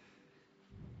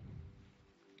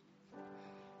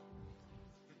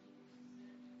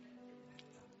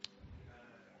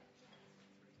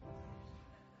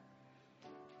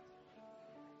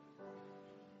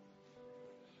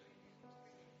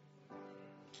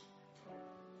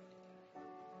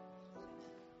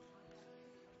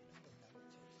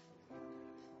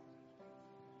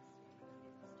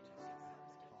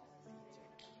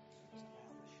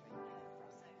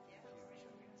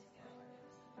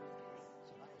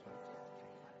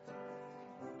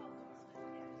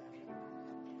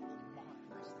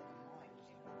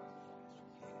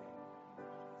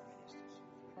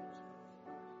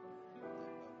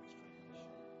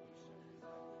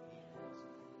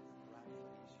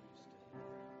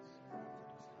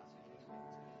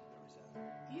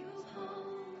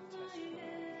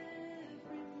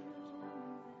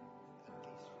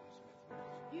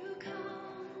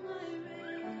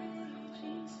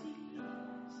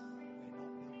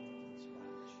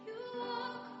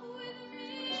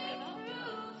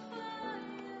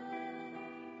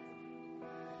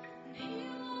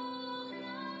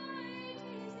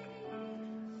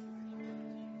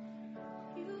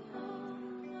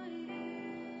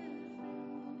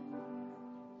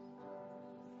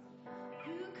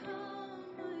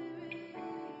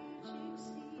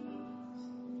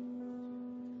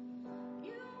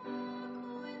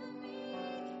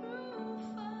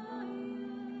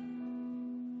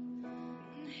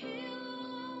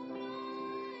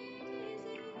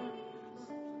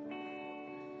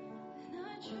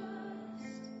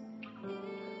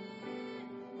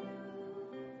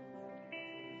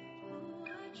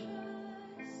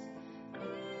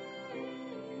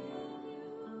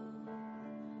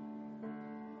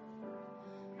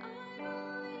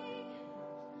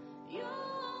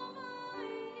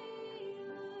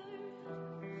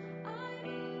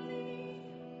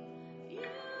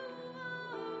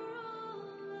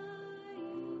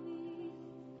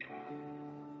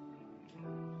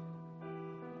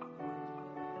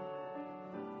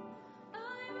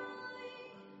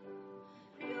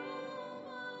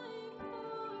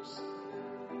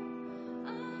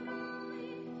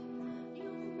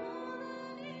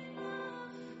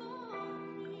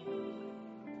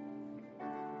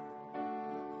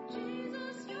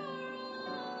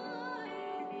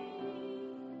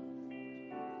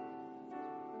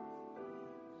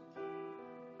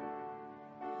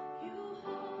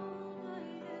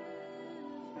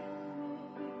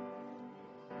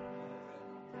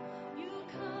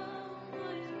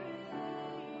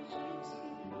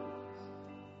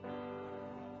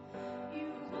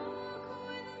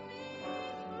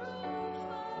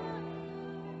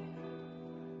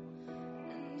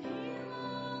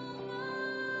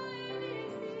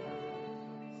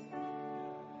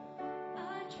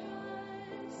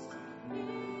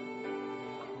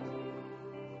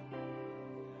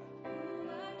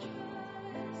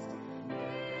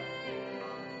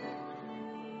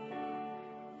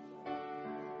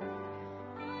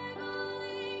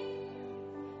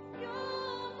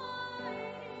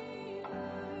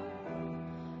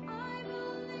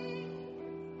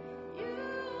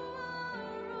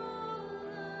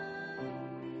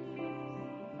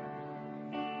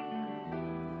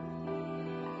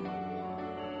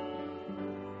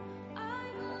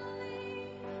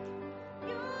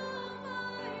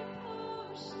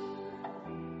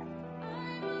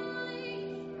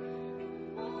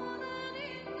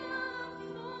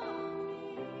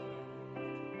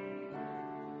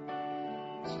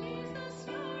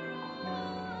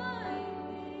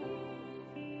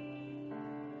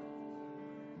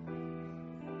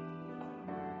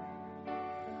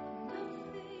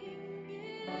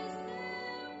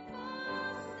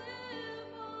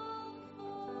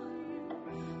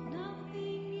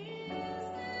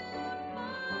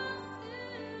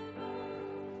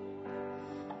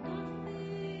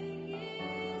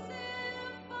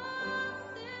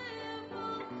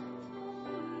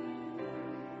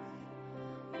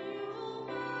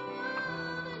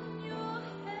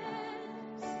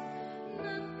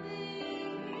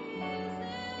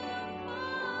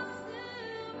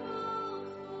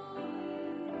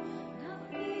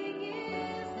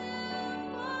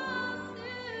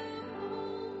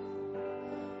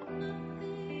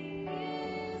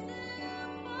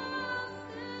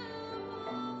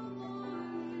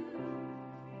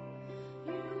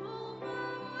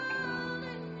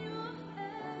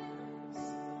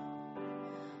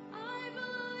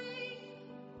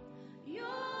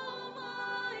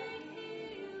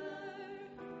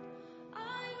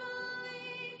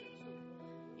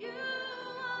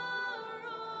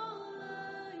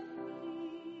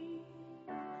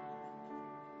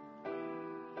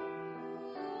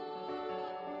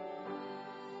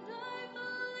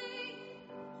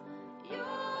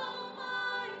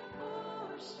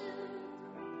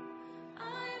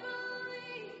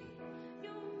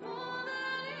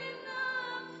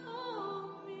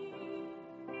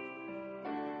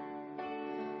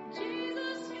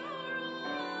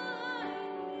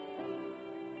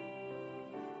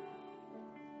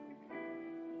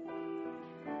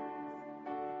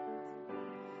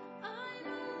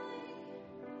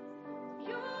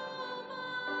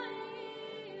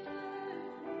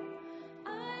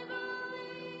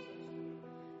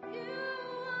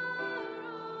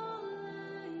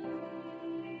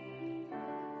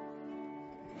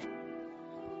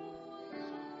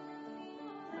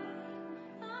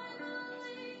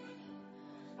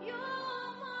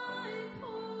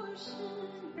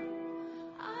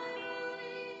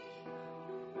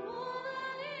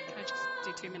 I just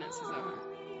do 2 minutes, is that right?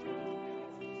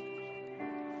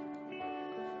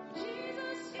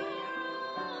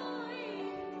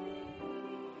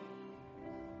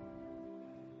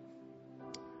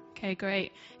 Okay,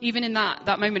 great. Even in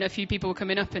that moment, a few people were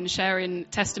coming up and sharing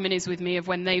testimonies with me of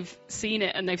when they've seen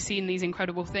it and they've seen these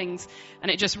incredible things.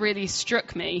 And it just really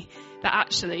struck me that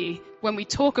actually, when we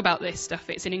talk about this stuff,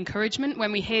 it's an encouragement.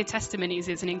 When we hear testimonies,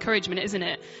 it's an encouragement, isn't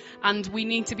it? And we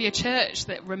need to be a church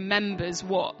that remembers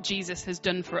what Jesus has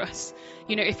done for us.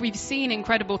 You know, if we've seen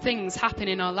incredible things happen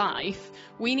in our life,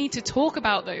 we need to talk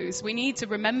about those. We need to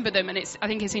remember them. And I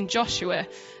think it's in Joshua,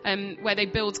 where they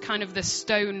build kind of the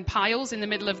stone piles in the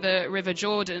middle of the River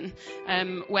Jordan,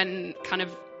 when kind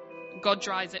of God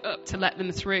dries it up to let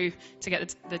them through to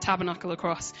get the tabernacle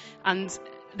across. And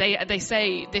they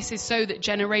say this is so that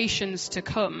generations to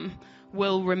come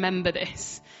will remember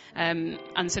this. And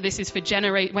so this is for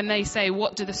when they say,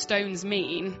 what do the stones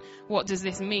mean? What does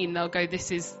this mean? They'll go,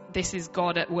 this is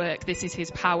God at work. This is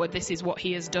his power. This is what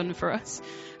he has done for us.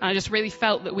 And I just really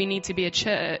felt that we need to be a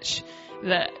church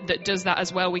that does that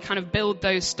as well. We kind of build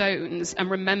those stones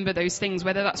and remember those things,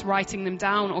 whether that's writing them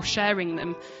down or sharing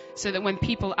them, so that when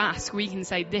people ask, we can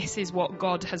say, this is what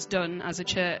God has done as a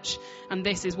church, and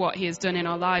this is what he has done in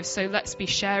our lives. So let's be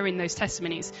sharing those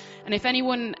testimonies. And if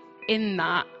anyone in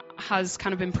that has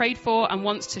kind of been prayed for and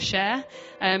wants to share,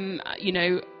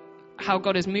 how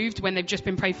God has moved when they've just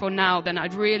been prayed for now, then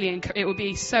I'd really, it would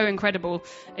be so incredible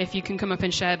if you can come up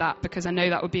and share that, because I know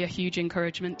that would be a huge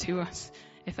encouragement to us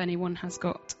if anyone has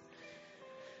got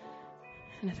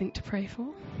anything to pray for.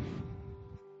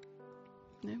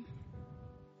 No?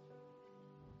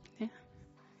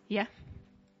 Yeah?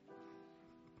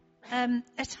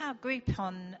 At our group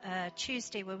on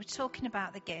Tuesday, we were talking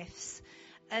about the gifts,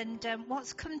 and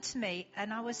what's come to me,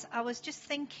 and I was just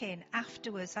thinking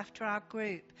afterwards, after our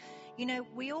group, you know,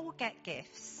 we all get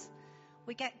gifts.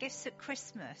 We get gifts at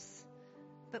Christmas,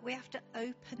 but we have to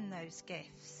open those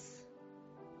gifts.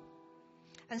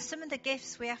 And some of the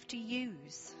gifts we have to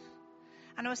use.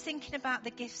 And I was thinking about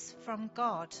the gifts from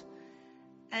God.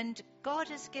 And God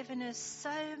has given us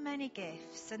so many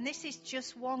gifts. And this is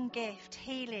just one gift.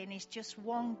 Healing is just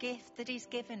one gift that he's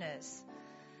given us.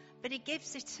 But he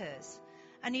gives it us.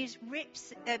 And he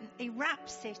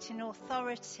wraps it in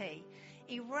authority.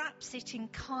 He wraps it in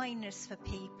kindness for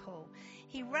people.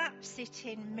 He wraps it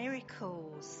in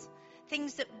miracles.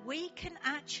 Things that we can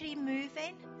actually move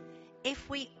in if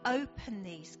we open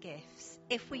these gifts,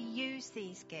 if we use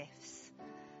these gifts.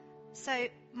 So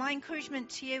my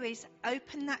encouragement to you is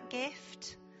open that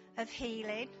gift of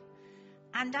healing.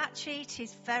 And actually it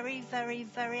is very, very,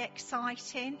 very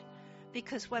exciting,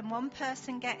 because when one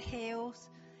person gets healed,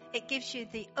 it gives you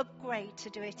the upgrade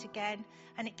to do it again,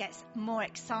 and it gets more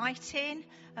exciting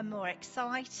and more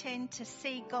exciting to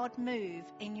see God move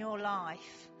in your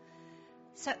life.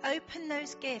 So open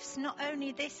those gifts, not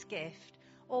only this gift,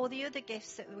 all the other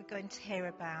gifts that we're going to hear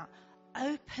about.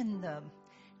 Open them,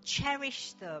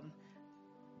 cherish them,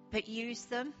 but use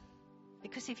them.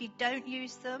 Because if you don't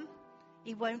use them,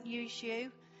 he won't use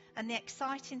you. And the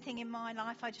exciting thing in my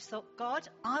life, I just thought, God,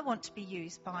 I want to be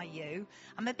used by you.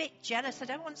 I'm a bit jealous. I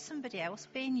don't want somebody else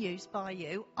being used by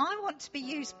you. I want to be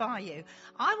used by you.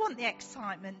 I want the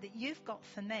excitement that you've got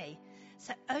for me.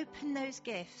 So open those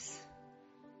gifts.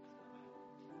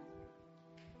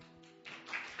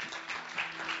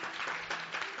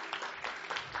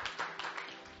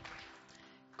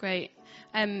 Great.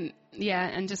 Yeah,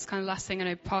 and just kind of last thing, I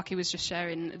know Parky was just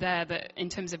sharing there that in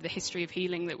terms of the history of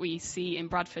healing that we see in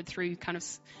Bradford through kind of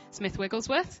Smith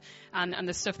Wigglesworth and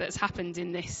the stuff that's happened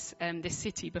in this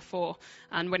city before.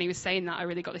 And when he was saying that, I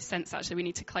really got this sense actually we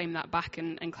need to claim that back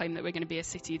and claim that we're going to be a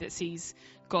city that sees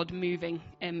God moving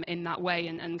in that way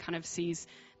and kind of sees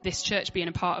this church being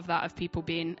a part of that, of people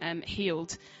being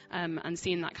healed and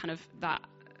seeing that kind of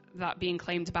that being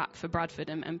claimed back for Bradford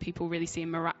and people really seeing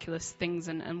miraculous things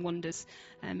and wonders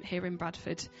here in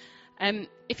Bradford.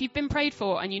 If you've been prayed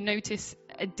for and you notice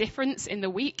a difference in the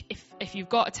week, if you've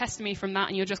got a testimony from that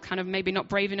and you're just kind of maybe not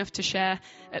brave enough to share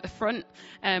at the front,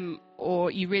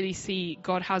 or you really see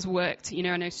God has worked, I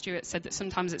know Stuart said that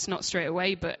sometimes it's not straight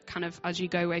away, but kind of as you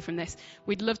go away from this,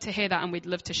 we'd love to hear that and we'd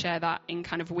love to share that in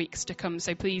kind of weeks to come.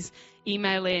 So please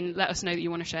email in, let us know that you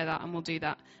want to share that and we'll do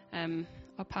that.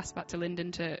 I'll pass back to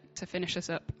Lyndon to finish us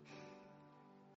up.